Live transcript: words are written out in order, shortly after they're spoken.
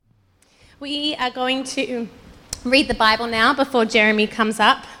We are going to read the Bible now before Jeremy comes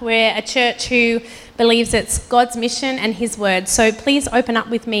up. We're a church who believes it's God's mission and His word. So please open up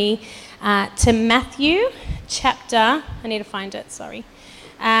with me to Matthew chapter 9,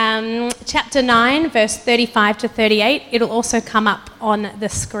 verse 35 to 38. It'll also come up on the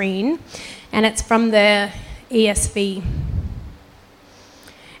screen, and it's from the ESV.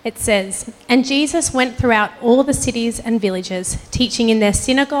 It says, "And Jesus went throughout all the cities and villages, teaching in their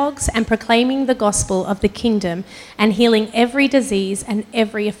synagogues and proclaiming the gospel of the kingdom and healing every disease and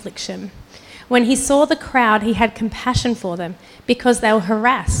every affliction. When he saw the crowd, he had compassion for them, because they were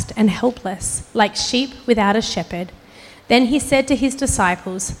harassed and helpless, like sheep without a shepherd. Then he said to his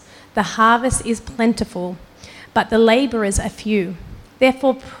disciples, 'The harvest is plentiful, but the laborers are few.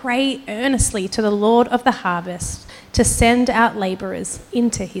 Therefore pray earnestly to the Lord of the harvest to send out laborers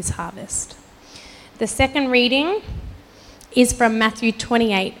into his harvest.'" The second reading is from Matthew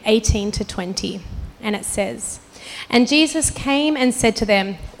 28, 18 to 20, and it says, "And Jesus came and said to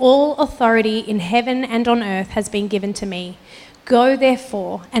them, 'All authority in heaven and on earth has been given to me. Go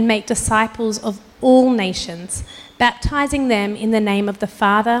therefore and make disciples of all nations, baptizing them in the name of the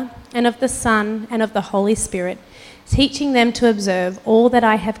Father and of the Son and of the Holy Spirit, teaching them to observe all that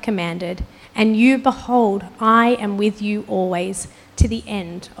I have commanded. And you, behold, I am with you always, to the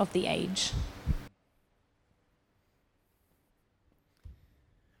end of the age.'"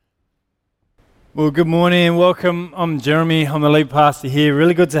 Well, good morning and welcome. I'm Jeremy. I'm the lead pastor here.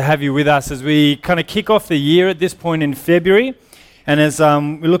 Really good to have you with us as we kind of kick off the year at this point in February. And as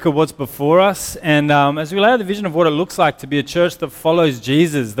we look at what's before us, and as we lay out the vision of what it looks like to be a church that follows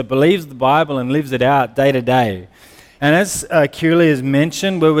Jesus, that believes the Bible and lives it out day to day. And as Keely has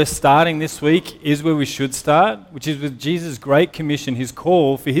mentioned, where we're starting this week is where we should start, which is with Jesus' great commission, his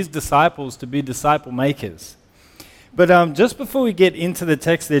call for his disciples to be disciple makers. But just before we get into the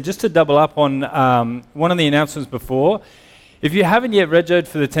text there, just to double up on one of the announcements before, if you haven't yet registered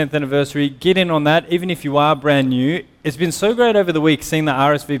for the 10th anniversary, get in on that, even if you are brand new. It's been so great over the week seeing the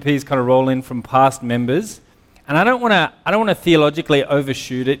RSVPs kind of roll in from past members. And I don't want to theologically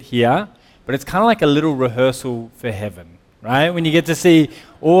overshoot it here, but it's kind of like a little rehearsal for heaven, right? When you get to see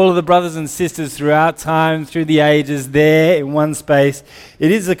all of the brothers and sisters throughout time, through the ages, there in one space.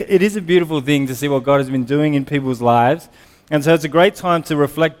 It is a beautiful thing to see what God has been doing in people's lives. And so it's a great time to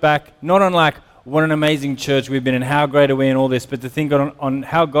reflect back, not on like what an amazing church we've been and how great are we and all this, but to think on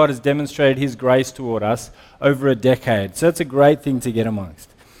how God has demonstrated his grace toward us over a decade. So it's a great thing to get amongst.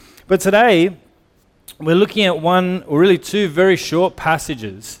 But today, we're looking at one, or really two, very short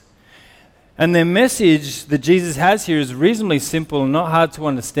passages. And their message that Jesus has here is reasonably simple and not hard to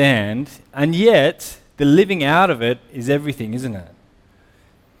understand, and yet the living out of it is everything, isn't it?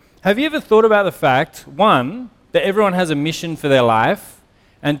 Have you ever thought about the fact, one, that everyone has a mission for their life,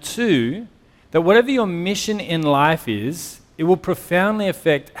 and two, that whatever your mission in life is, it will profoundly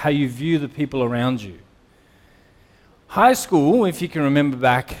affect how you view the people around you? High school, if you can remember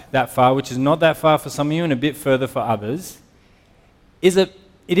back that far, which is not that far for some of you and a bit further for others,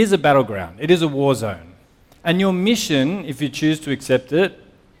 it is a battleground. It is a war zone. And your mission, if you choose to accept it,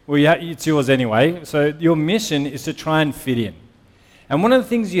 well, it's yours anyway. So your mission is to try and fit in. And one of the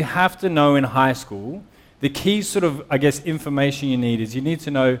things you have to know in high school, the key sort of, information you need is you need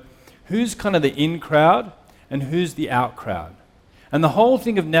to know who's kind of the in crowd and who's the out crowd. And the whole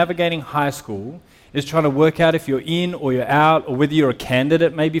thing of navigating high school is trying to work out if you're in or you're out, or whether you're a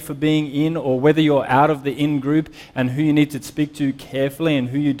candidate maybe for being in, or whether you're out of the in group, and who you need to speak to carefully and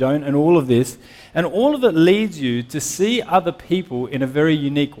who you don't, and all of this. And all of it leads you to see other people in a very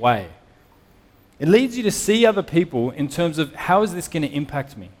unique way. It leads you to see other people in terms of, how is this going to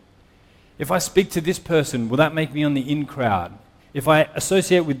impact me? If I speak to this person, will that make me on the in crowd? If I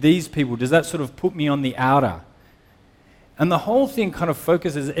associate with these people, does that sort of put me on the outer? And the whole thing kind of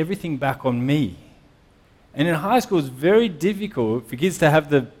focuses everything back on me. And in high school, it's very difficult for kids to have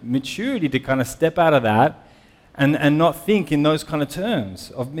the maturity to kind of step out of that and not think in those kind of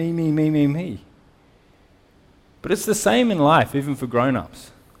terms of me, me, me, me, me. But it's the same in life, even for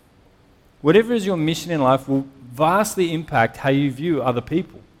grown-ups. Whatever is your mission in life will vastly impact how you view other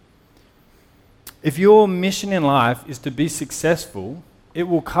people. If your mission in life is to be successful, it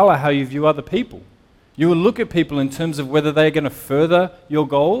will color how you view other people. You will look at people in terms of whether they're going to further your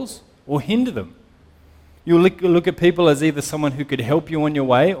goals or hinder them. You'll look at people as either someone who could help you on your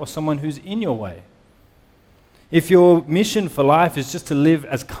way or someone who's in your way. If your mission for life is just to live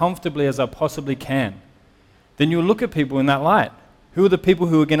as comfortably as I possibly can, then you'll look at people in that light. Who are the people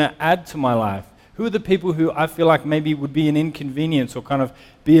who are going to add to my life? Who are the people who I feel like maybe would be an inconvenience or kind of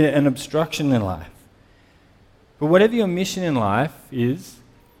be an obstruction in life? But whatever your mission in life is,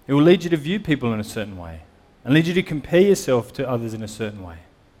 It will lead you to view people in a certain way and lead you to compare yourself to others in a certain way.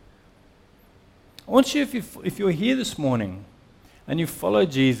 I want you, if you're here this morning and you follow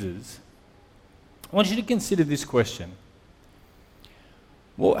Jesus, I want you to consider this question.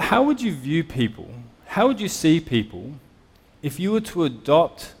 Well, how would you view people? How would you see people if you were to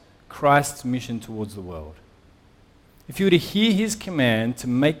adopt Christ's mission towards the world? If you were to hear his command to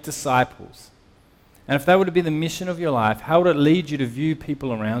make disciples, and if that were to be the mission of your life, how would it lead you to view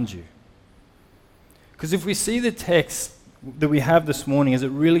people around you? Because if we see the text that we have this morning as it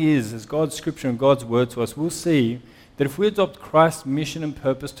really is, as God's scripture and God's word to us, we'll see that if we adopt Christ's mission and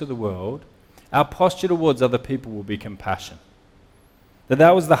purpose to the world, our posture towards other people will be compassion.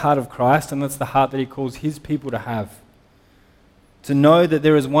 That was the heart of Christ, and that's the heart that he calls his people to have. To know that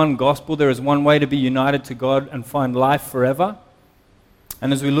there is one gospel, there is one way to be united to God and find life forever.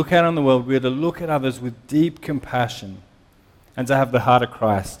 And as we look out on the world, we're to look at others with deep compassion and to have the heart of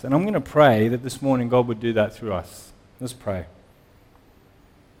Christ. And I'm going to pray that this morning God would do that through us. Let's pray.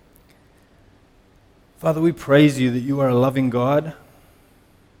 Father, we praise you that you are a loving God,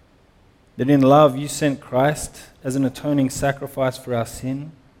 that in love you sent Christ as an atoning sacrifice for our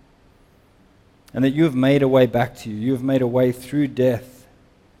sin, and that you have made a way back to you. You have made a way through death.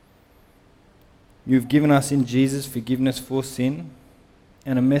 You have given us in Jesus forgiveness for sin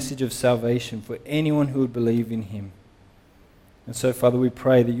and a message of salvation for anyone who would believe in him. And so, Father, we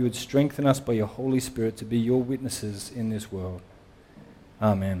pray that you would strengthen us by your Holy Spirit to be your witnesses in this world.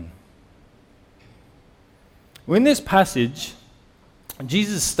 Amen. Well, in this passage,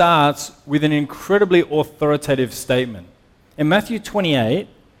 Jesus starts with an incredibly authoritative statement. In Matthew 28,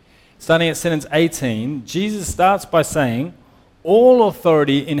 starting at sentence 18, Jesus starts by saying, "All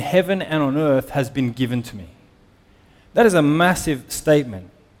authority in heaven and on earth has been given to me." That is a massive statement.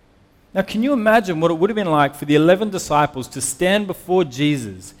 Now, can you imagine what it would have been like for the 11 disciples to stand before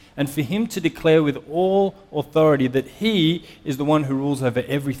Jesus and for him to declare with all authority that he is the one who rules over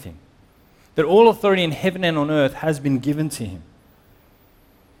everything? That all authority in heaven and on earth has been given to him.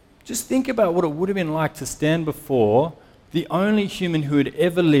 Just think about what it would have been like to stand before the only human who had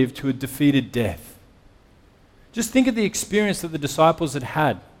ever lived who had defeated death. Just think of the experience that the disciples had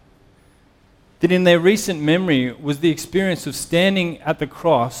had. That in their recent memory was the experience of standing at the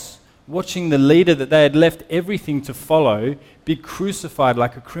cross, watching the leader that they had left everything to follow be crucified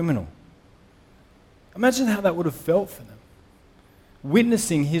like a criminal. Imagine how that would have felt for them,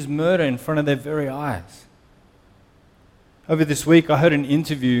 witnessing his murder in front of their very eyes. Over this week, I heard an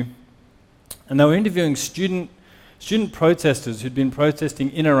interview, and they were interviewing student protesters who'd been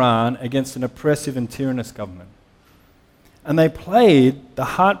protesting in Iran against an oppressive and tyrannous government. And they played the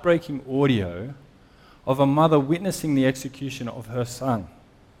heartbreaking audio of a mother witnessing the execution of her son.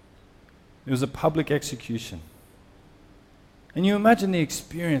 It was a public execution. And you imagine the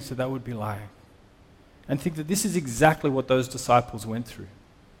experience that would be like. And think that this is exactly what those disciples went through.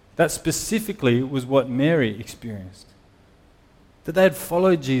 That specifically was what Mary experienced. That they had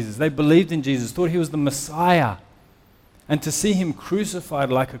followed Jesus, they believed in Jesus, thought he was the Messiah. And to see him crucified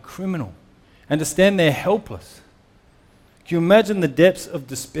like a criminal and to stand there helpless. Can you imagine the depths of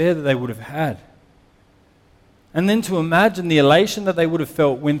despair that they would have had? And then to imagine the elation that they would have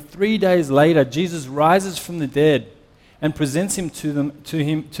felt when 3 days later Jesus rises from the dead and presents him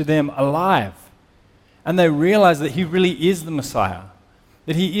to them alive. And they realize that he really is the Messiah,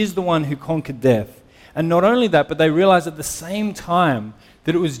 that he is the one who conquered death. And not only that, but they realize at the same time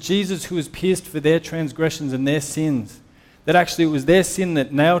that it was Jesus who was pierced for their transgressions and their sins. That actually it was their sin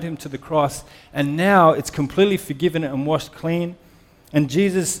that nailed him to the cross, and now it's completely forgiven and washed clean. And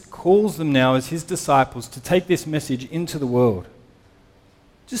Jesus calls them now as his disciples to take this message into the world.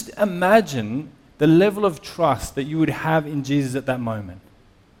 Just imagine the level of trust that you would have in Jesus at that moment,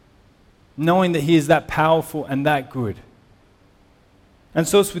 knowing that he is that powerful and that good. And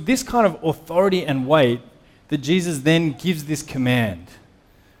so it's with this kind of authority and weight that Jesus then gives this command.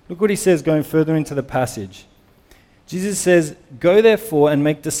 Look what he says going further into the passage. Jesus says, "Go therefore and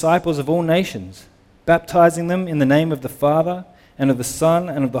make disciples of all nations, baptizing them in the name of the Father and of the Son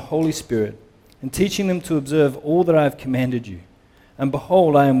and of the Holy Spirit, and teaching them to observe all that I have commanded you. And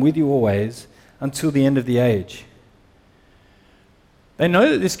behold, I am with you always until the end of the age." They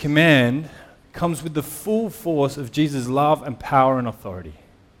know that this command comes with the full force of Jesus' love and power and authority.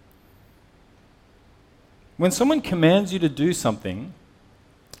 When someone commands you to do something,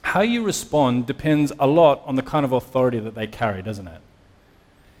 how you respond depends a lot on the kind of authority that they carry, doesn't it?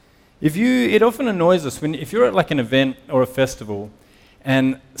 It often annoys us if you're at like an event or a festival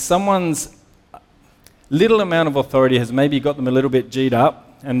and someone's little amount of authority has maybe got them a little bit G'd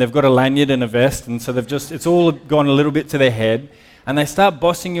up and they've got a lanyard and a vest, and so it's all gone a little bit to their head. and they start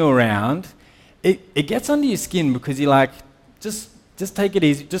bossing you around, it gets under your skin because you're like, just take it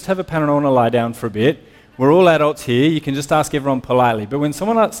easy, just have a Panadol and lie down for a bit. We're all adults here, you can just ask everyone politely. But when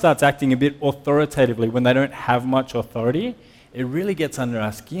someone starts acting a bit authoritatively when they don't have much authority, it really gets under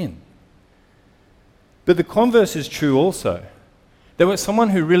our skin. But the converse is true also. That when someone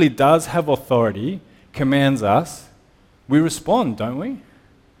who really does have authority commands us, we respond, don't we?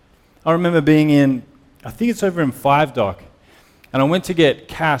 I remember being I think it's over in 5 Dock, and I went to get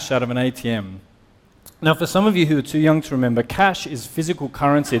cash out of an ATM. Now, for some of you who are too young to remember, cash is physical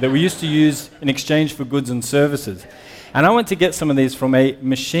currency that we used to use in exchange for goods and services. And I went to get some of these from a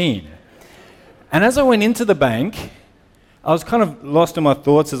machine. And as I went into the bank, I was kind of lost in my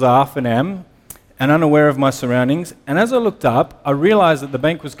thoughts, as I often am, and unaware of my surroundings. And as I looked up, I realized that the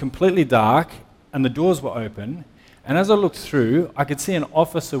bank was completely dark and the doors were open. And as I looked through, I could see an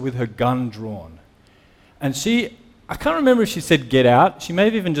officer with her gun drawn. And I can't remember if she said, "Get out." She may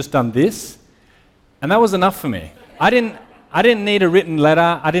have even just done this. And that was enough for me. I didn't need a written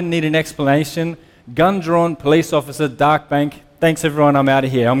letter. I didn't need an explanation. Gun drawn, police officer, dark bank. Thanks everyone, I'm out of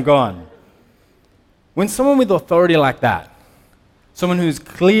here, I'm gone. When someone with authority like that, someone who's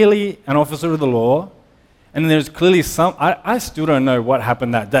clearly an officer of the law, and there's clearly I still don't know what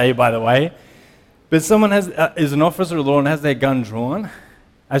happened that day, by the way, but someone is an officer of the law and has their gun drawn,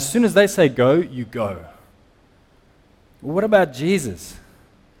 as soon as they say go, you go. Well, what about Jesus?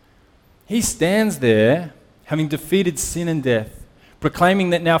 He stands there, having defeated sin and death, proclaiming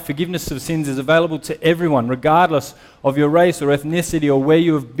that now forgiveness of sins is available to everyone, regardless of your race or ethnicity or where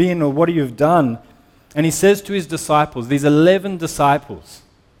you have been or what you have done. And he says to his disciples, these 11 disciples,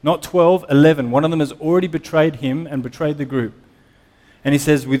 not 12, 11. One of them has already betrayed him and betrayed the group. And he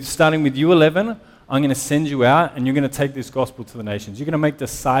says, starting with you 11, I'm going to send you out and you're going to take this gospel to the nations. You're going to make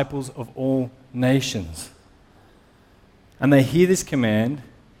disciples of all nations. And they hear this command,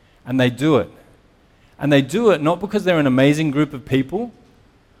 and they do it. And they do it not because they're an amazing group of people.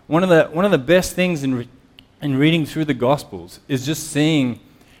 One of the best things in reading through the Gospels is just seeing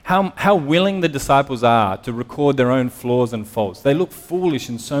how willing the disciples are to record their own flaws and faults. They look foolish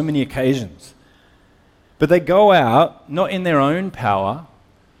in so many occasions. But they go out, not in their own power,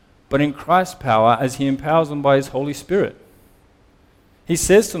 but in Christ's power as he empowers them by his Holy Spirit. He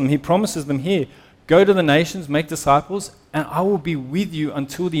says to them, he promises them here, go to the nations, make disciples, and I will be with you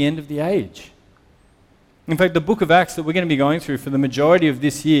until the end of the age. In fact, the book of Acts that we're going to be going through for the majority of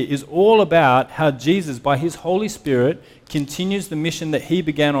this year is all about how Jesus, by his Holy Spirit, continues the mission that he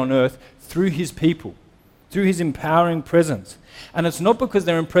began on earth through his people, through his empowering presence. And it's not because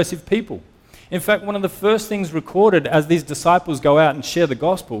they're impressive people. In fact, one of the first things recorded as these disciples go out and share the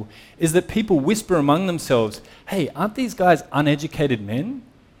gospel is that people whisper among themselves, hey, aren't these guys uneducated men?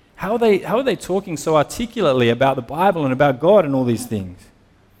 How are they talking so articulately about the Bible and about God and all these things?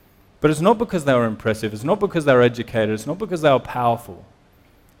 But it's not because they were impressive. It's not because they were educated. It's not because they were powerful.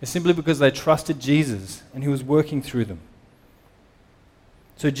 It's simply because they trusted Jesus and he was working through them.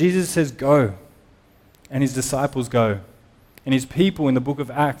 So Jesus says, go. And his disciples go. And his people in the book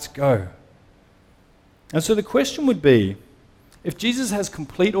of Acts go. And so the question would be, if Jesus has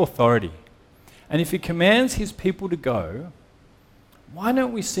complete authority, and if he commands his people to go, why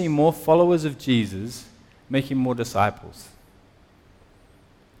don't we see more followers of Jesus making more disciples?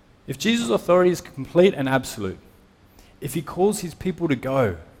 If Jesus' authority is complete and absolute, if he calls his people to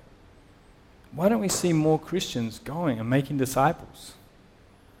go, why don't we see more Christians going and making disciples?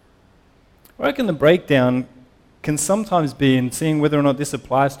 I reckon the breakdown can sometimes be in seeing whether or not this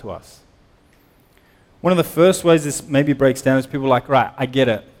applies to us. One of the first ways this maybe breaks down is people are like, right, I get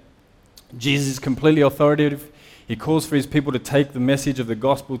it. Jesus is completely authoritative. He calls for his people to take the message of the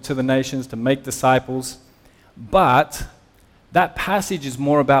gospel to the nations, to make disciples. But that passage is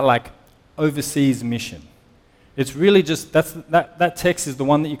more about like overseas mission. It's really just, that text is the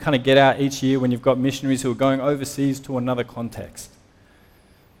one that you kind of get out each year when you've got missionaries who are going overseas to another context.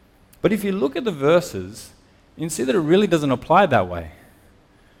 But if you look at the verses, you can see that it really doesn't apply that way.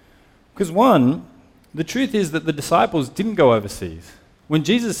 Because one, the truth is that the disciples didn't go overseas. When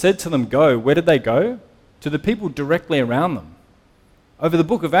Jesus said to them, go, where did they go? To the people directly around them. Over the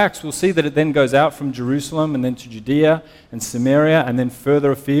book of Acts, we'll see that it then goes out from Jerusalem and then to Judea and Samaria and then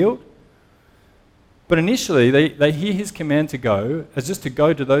further afield. But initially, they hear his command to go as just to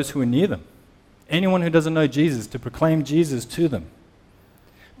go to those who are near them. Anyone who doesn't know Jesus, to proclaim Jesus to them.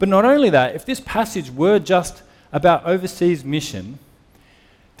 But not only that, if this passage were just about overseas mission,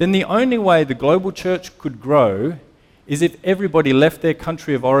 then the only way the global church could grow is if everybody left their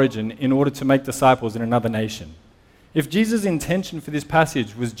country of origin in order to make disciples in another nation. If Jesus' intention for this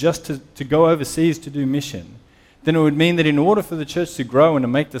passage was just to go overseas to do mission, then it would mean that in order for the church to grow and to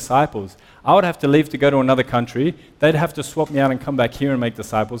make disciples, I would have to leave to go to another country. They'd have to swap me out and come back here and make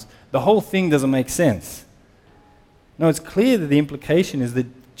disciples. The whole thing doesn't make sense. No, it's clear that the implication is that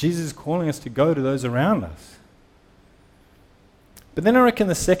Jesus is calling us to go to those around us. But then I reckon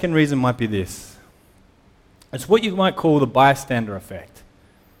the second reason might be this. It's what you might call the bystander effect.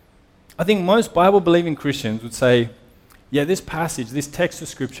 I think most Bible-believing Christians would say, yeah, this passage, this text of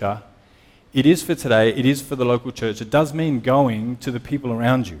Scripture, it is for today, it is for the local church. It does mean going to the people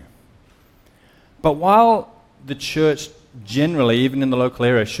around you. But while the church generally, even in the local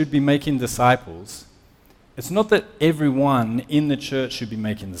area, should be making disciples, it's not that everyone in the church should be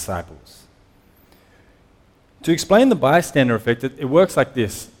making disciples. To explain the bystander effect, it works like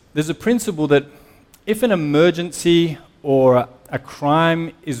this. There's a principle that if an emergency or a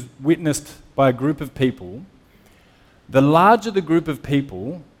crime is witnessed by a group of people, the larger the group of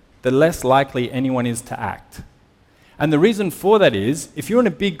people, the less likely anyone is to act. And the reason for that is, if you're in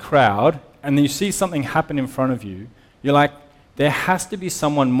a big crowd and you see something happen in front of you, you're like, there has to be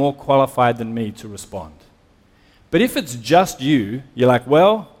someone more qualified than me to respond. But if it's just you, you're like,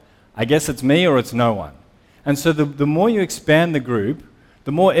 well, I guess it's me or it's no one. And so the more you expand the group,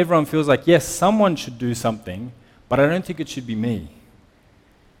 the more everyone feels like, yes, someone should do something, but I don't think it should be me.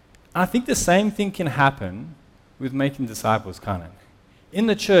 And I think the same thing can happen with making disciples, can't it? In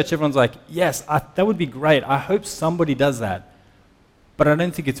the church, everyone's like, yes, that would be great. I hope somebody does that. But I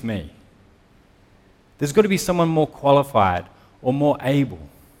don't think it's me. There's got to be someone more qualified or more able.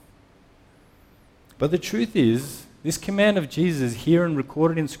 But the truth is, this command of Jesus is here and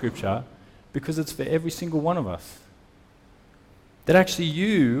recorded in Scripture because it's for every single one of us. That actually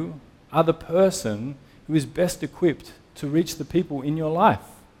you are the person who is best equipped to reach the people in your life.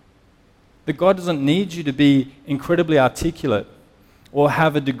 That God doesn't need you to be incredibly articulate or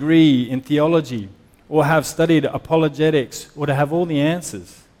have a degree in theology, or have studied apologetics, or to have all the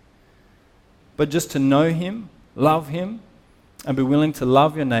answers. But just to know Him, love Him, and be willing to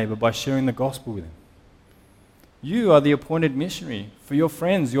love your neighbor by sharing the gospel with him. You are the appointed missionary for your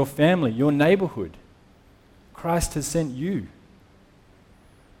friends, your family, your neighborhood. Christ has sent you.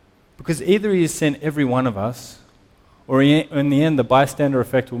 Because either He has sent every one of us, or in the end, the bystander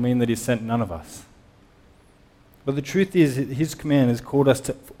effect will mean that He's sent none of us. But the truth is, His command has called us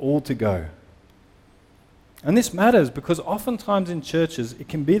all to go. And this matters because oftentimes in churches, it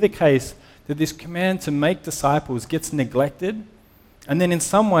can be the case that this command to make disciples gets neglected. And then in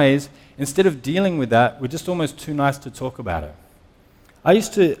some ways, instead of dealing with that, we're just almost too nice to talk about it. I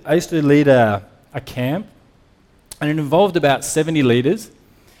used to lead a camp, and it involved about 70 leaders.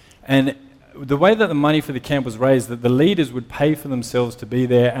 And the way that the money for the camp was raised, that the leaders would pay for themselves to be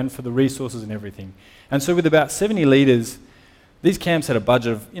there and for the resources and everything. And so with about 70 leaders, these camps had a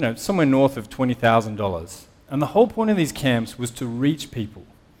budget of, somewhere north of $20,000. And the whole point of these camps was to reach people.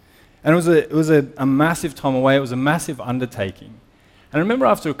 And it was a massive time away. It was a massive undertaking. And I remember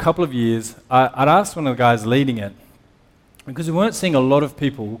after a couple of years, I'd asked one of the guys leading it, because we weren't seeing a lot of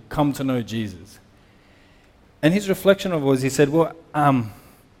people come to know Jesus. And his reflection of it was, he said, well,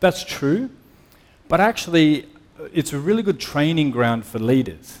 that's true, but actually, it's a really good training ground for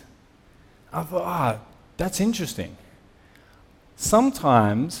leaders. I thought, that's interesting.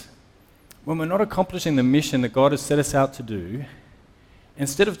 Sometimes, when we're not accomplishing the mission that God has set us out to do,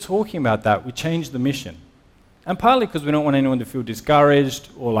 instead of talking about that, we change the mission. And partly because we don't want anyone to feel discouraged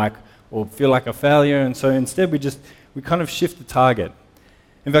or feel like a failure, and so instead we kind of shift the target.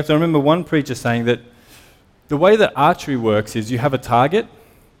 In fact, I remember one preacher saying that the way that archery works is you have a target,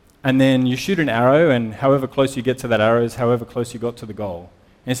 and then you shoot an arrow, and however close you get to that arrow is however close you got to the goal.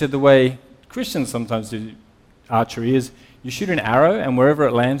 And he said the way Christians sometimes do archery is you shoot an arrow, and wherever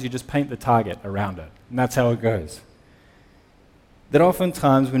it lands, you just paint the target around it. And that's how it goes. That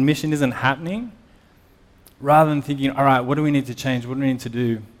oftentimes when mission isn't happening, rather than thinking, all right, what do we need to change? What do we need to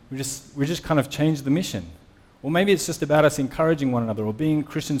do? We just kind of change the mission. Or maybe it's just about us encouraging one another or being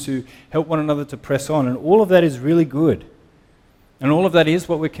Christians who help one another to press on. And all of that is really good. And all of that is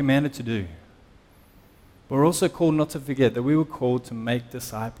what we're commanded to do. But we're also called not to forget that we were called to make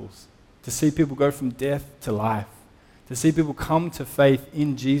disciples, to see people go from death to life, to see people come to faith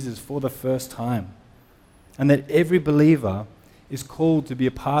in Jesus for the first time. And that every believer is called to be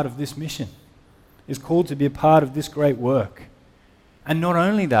a part of this mission, is called to be a part of this great work. And not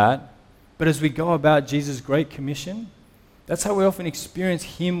only that, but as we go about Jesus' great commission, that's how we often experience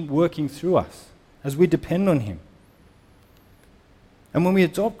Him working through us, as we depend on Him. And when we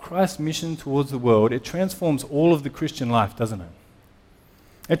adopt Christ's mission towards the world, it transforms all of the Christian life, doesn't it?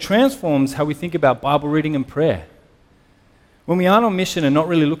 It transforms how we think about Bible reading and prayer. When we aren't on mission and not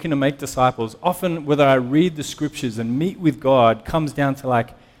really looking to make disciples, often whether I read the scriptures and meet with God comes down to like,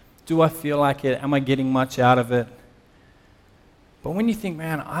 do I feel like it? Am I getting much out of it? But when you think,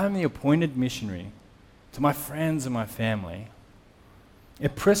 man, I'm the appointed missionary to my friends and my family,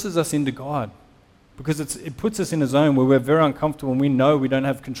 it presses us into God because it puts us in a zone where we're very uncomfortable and we know we don't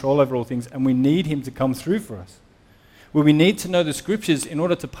have control over all things and we need Him to come through for us. Where we need to know the scriptures in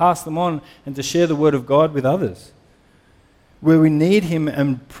order to pass them on and to share the word of God with others. Where we need Him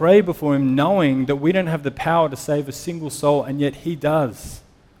and pray before Him knowing that we don't have the power to save a single soul and yet He does.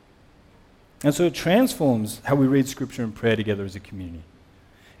 And so it transforms how we read scripture and prayer together as a community.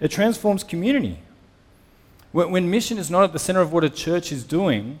 It transforms community. When mission is not at the center of what a church is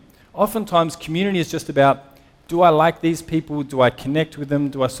doing, oftentimes community is just about, do I like these people? Do I connect with them?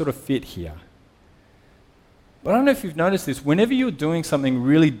 Do I sort of fit here? But I don't know if you've noticed this. Whenever you're doing something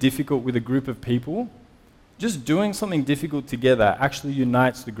really difficult with a group of people, just doing something difficult together actually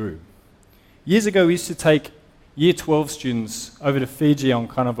unites the group. Years ago, we used to take Year 12 students over to Fiji on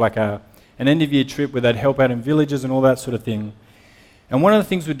kind of like an end-of-year trip where they'd help out in villages and all that sort of thing. And one of the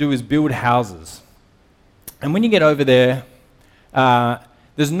things we'd do is build houses. And when you get over there,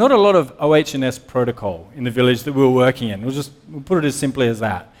 there's not a lot of OH&S protocol in the village that we were working in. We'll put it as simply as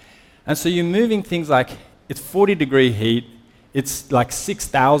that. And so you're moving things like, it's 40-degree heat, it's like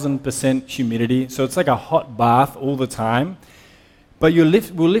 6,000% humidity, so it's like a hot bath all the time. But we're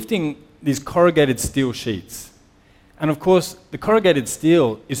lifting these corrugated steel sheets. And of course, the corrugated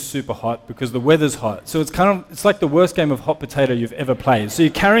steel is super hot because the weather's hot. So it's like the worst game of hot potato you've ever played. So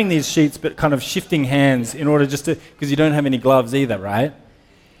you're carrying these sheets but kind of shifting hands in order because you don't have any gloves either, right?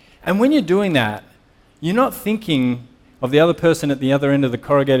 And when you're doing that, you're not thinking of the other person at the other end of the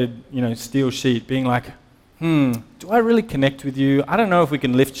corrugated, steel sheet being like, do I really connect with you? I don't know if we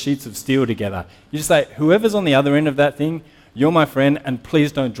can lift sheets of steel together. You just say, whoever's on the other end of that thing, you're my friend, and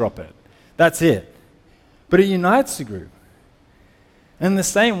please don't drop it. That's it. But it unites the group. And in the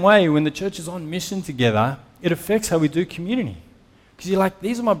same way, when the church is on mission together, it affects how we do community. Because you're like,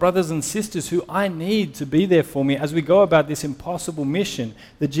 these are my brothers and sisters who I need to be there for me as we go about this impossible mission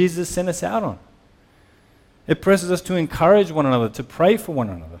that Jesus sent us out on. It presses us to encourage one another, to pray for one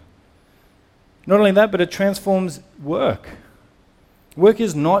another. Not only that, but it transforms work. Work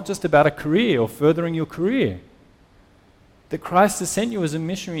is not just about a career or furthering your career. That Christ has sent you as a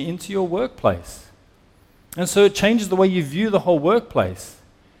missionary into your workplace. And so it changes the way you view the whole workplace.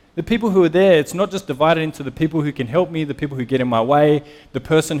 The people who are there, it's not just divided into the people who can help me, the people who get in my way, the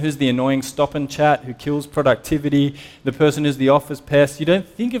person who's the annoying stop and chat who kills productivity, the person who's the office pest. You don't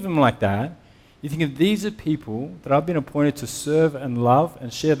think of them like that. You think of these are people that I've been appointed to serve and love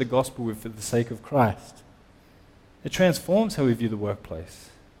and share the gospel with for the sake of Christ. It transforms how we view the workplace.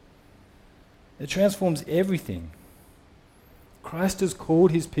 It transforms everything. Christ has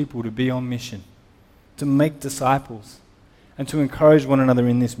called His people to be on mission, to make disciples, and to encourage one another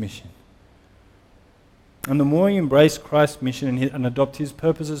in this mission. And the more you embrace Christ's mission and adopt His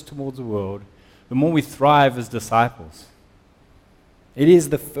purposes towards the world, the more we thrive as disciples. It is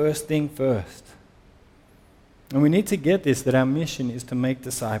the first thing first. And we need to get this, that our mission is to make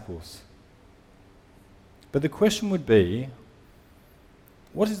disciples. But the question would be,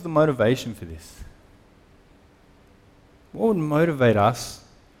 what is the motivation for this? What would motivate us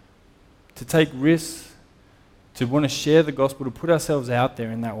to take risks, to want to share the gospel, to put ourselves out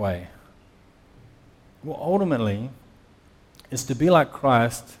there in that way? Well, ultimately, it's to be like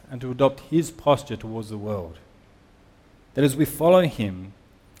Christ and to adopt His posture towards the world. That as we follow Him,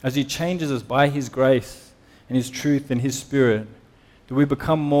 as He changes us by His grace and His truth and His Spirit, that we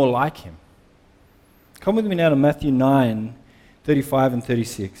become more like Him. Come with me now to Matthew 9, 35 and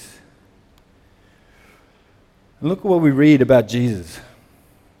 36. And look at what we read about Jesus. It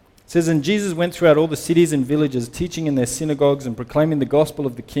says, "And Jesus went throughout all the cities and villages, teaching in their synagogues and proclaiming the gospel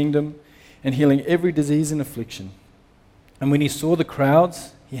of the kingdom and healing every disease and affliction. And when He saw the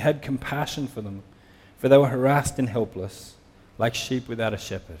crowds, He had compassion for them, for they were harassed and helpless, like sheep without a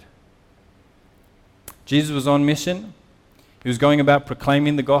shepherd." Jesus was on mission. He was going about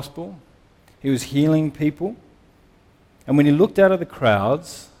proclaiming the gospel. He was healing people. And when He looked out at the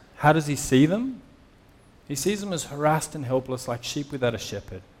crowds, how does He see them? He sees them as harassed and helpless, like sheep without a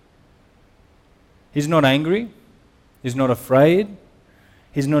shepherd. He's not angry. He's not afraid.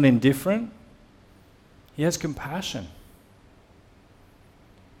 He's not indifferent. He has compassion.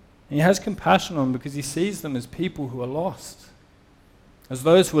 And He has compassion on them because He sees them as people who are lost, as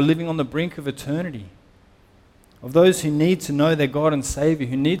those who are living on the brink of eternity, of those who need to know their God and Savior,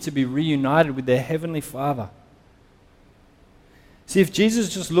 who need to be reunited with their Heavenly Father. See, if Jesus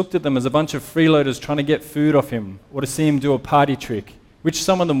just looked at them as a bunch of freeloaders trying to get food off him or to see him do a party trick, which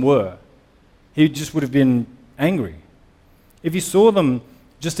some of them were, he just would have been angry. If he saw them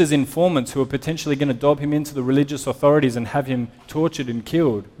just as informants who were potentially going to dob him into the religious authorities and have him tortured and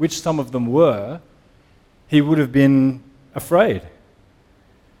killed, which some of them were, he would have been afraid.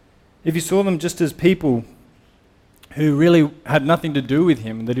 If he saw them just as people who really had nothing to do with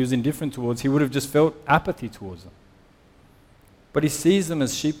him and that he was indifferent towards, he would have just felt apathy towards them. But he sees them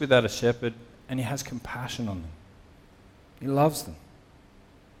as sheep without a shepherd, and he has compassion on them. He loves them.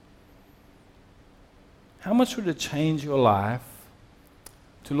 How much would it change your life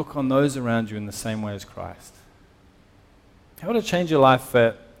to look on those around you in the same way as Christ? How would it change your life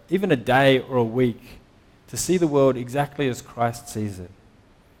for even a day or a week to see the world exactly as Christ sees it?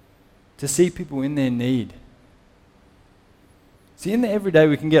 To see people in their need. See, in the everyday,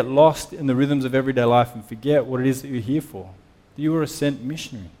 we can get lost in the rhythms of everyday life and forget what it is that you're here for. That you were a sent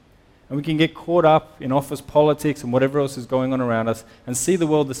missionary. And we can get caught up in office politics and whatever else is going on around us and see the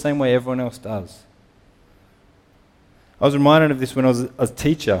world the same way everyone else does. I was reminded of this when I was a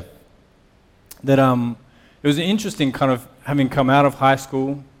teacher, that it was interesting kind of having come out of high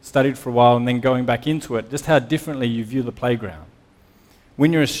school, studied for a while, and then going back into it, just how differently you view the playground.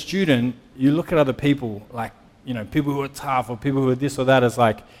 When you're a student, you look at other people like, people who are tough or people who are this or that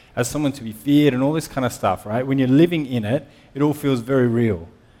as someone to be feared and all this kind of stuff, right? When you're living in it, it all feels very real.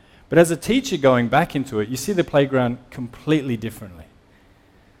 But as a teacher going back into it, you see the playground completely differently.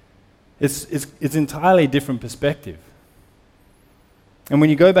 It's entirely different perspective. And when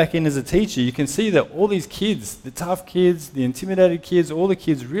you go back in as a teacher, you can see that all these kids, the tough kids, the intimidated kids, all the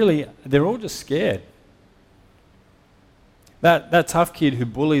kids really, they're all just scared. That tough kid who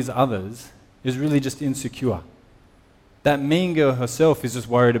bullies others is really just insecure. That mean girl herself is just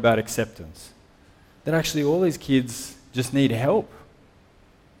worried about acceptance. That actually all these kids just need help.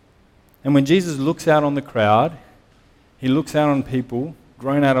 And when Jesus looks out on the crowd, he looks out on people,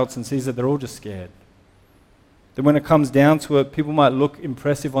 grown adults, and sees that they're all just scared. That when it comes down to it, people might look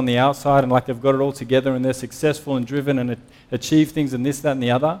impressive on the outside and like they've got it all together and they're successful and driven and achieve things and this, that, and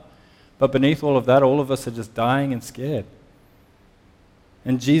the other. But beneath all of that, all of us are just dying and scared.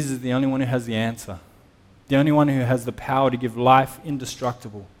 And Jesus is the only one who has the answer. The only one who has the power to give life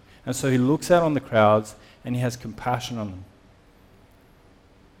indestructible. And so he looks out on the crowds and he has compassion on them.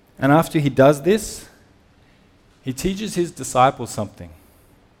 And after he does this, he teaches his disciples something.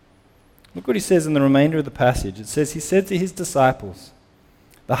 Look what he says in the remainder of the passage. It says, he said to his disciples,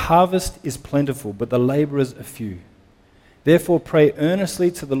 "The harvest is plentiful, but the laborers are few. Therefore pray earnestly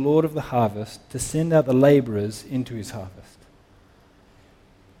to the Lord of the harvest to send out the laborers into his harvest."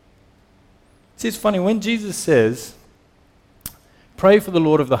 See, it's funny, when Jesus says, pray for the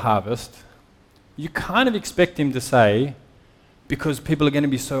Lord of the harvest, you kind of expect him to say, because people are going to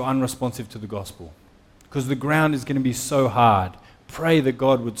be so unresponsive to the gospel, because the ground is going to be so hard. Pray that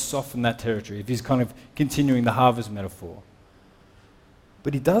God would soften that territory, if he's kind of continuing the harvest metaphor.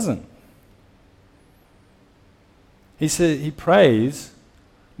 But he doesn't. He prays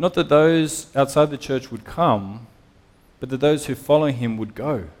not that those outside the church would come, but that those who follow him would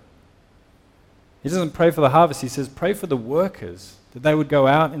go. He doesn't pray for the harvest. He says, pray for the workers, that they would go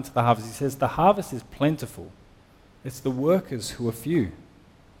out into the harvest. He says, the harvest is plentiful. It's the workers who are few.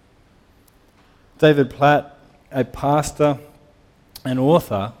 David Platt, a pastor and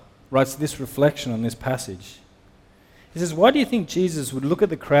author, writes this reflection on this passage. He says, why do you think Jesus would look at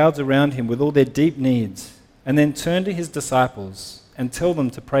the crowds around him with all their deep needs and then turn to his disciples and tell them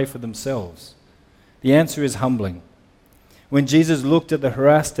to pray for themselves? The answer is humbling. When Jesus looked at the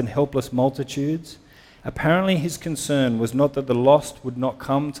harassed and helpless multitudes, apparently his concern was not that the lost would not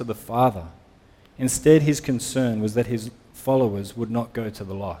come to the Father. Instead, his concern was that his followers would not go to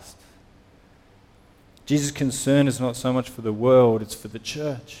the lost. Jesus' concern is not so much for the world, it's for the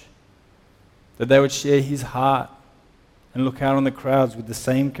church. That they would share his heart and look out on the crowds with the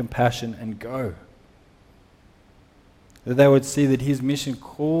same compassion and go. That they would see that his mission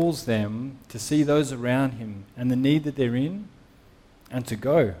calls them to see those around him and the need that they're in and to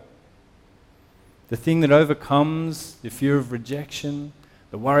go. The thing that overcomes the fear of rejection,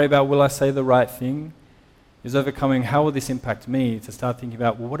 the worry about will I say the right thing, is overcoming how will this impact me, to start thinking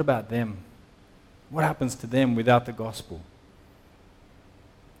about, well, what about them? What happens to them without the gospel?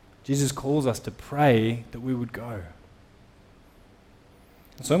 Jesus calls us to pray that we would go.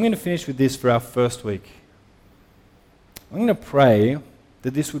 And so I'm going to finish with this for our first week. I'm going to pray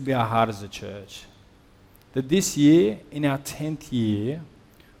that this would be our heart as a church. That this year, in our 10th year,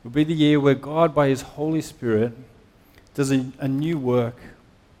 will be the year where God, by his Holy Spirit, does a new work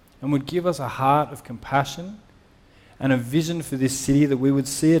and would give us a heart of compassion and a vision for this city, that we would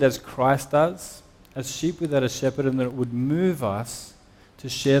see it as Christ does, as sheep without a shepherd, and that it would move us to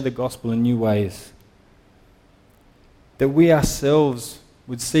share the gospel in new ways. That we ourselves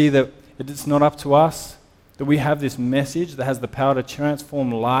would see that it's not up to us, that we have this message that has the power to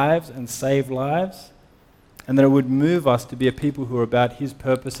transform lives and save lives, and that it would move us to be a people who are about His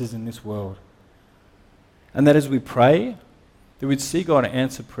purposes in this world. And that as we pray, that we'd see God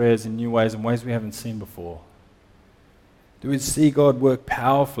answer prayers in new ways, in ways we haven't seen before. That we'd see God work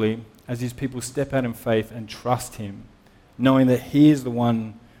powerfully as His people step out in faith and trust Him, knowing that He is the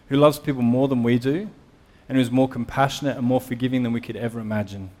one who loves people more than we do, and who is more compassionate and more forgiving than we could ever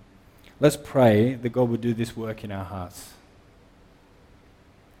imagine. Let's pray that God would do this work in our hearts.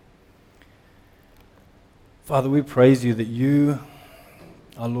 Father, we praise You that You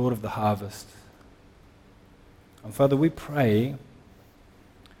are Lord of the harvest. And Father, we pray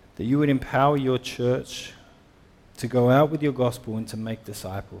that You would empower Your church to go out with Your gospel and to make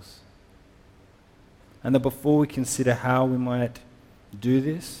disciples. And that before we consider how we might do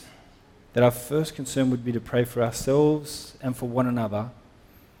this, that our first concern would be to pray for ourselves and for one another,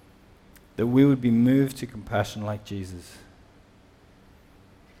 that we would be moved to compassion like Jesus.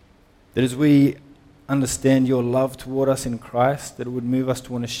 That as we understand Your love toward us in Christ, that it would move us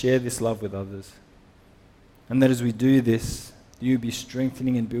to want to share this love with others. And that as we do this, You would be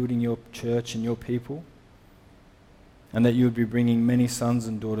strengthening and building Your church and Your people, and that You would be bringing many sons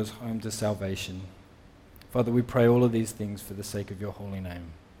and daughters home to salvation. Father, we pray all of these things for the sake of Your holy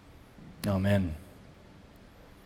name. Amen.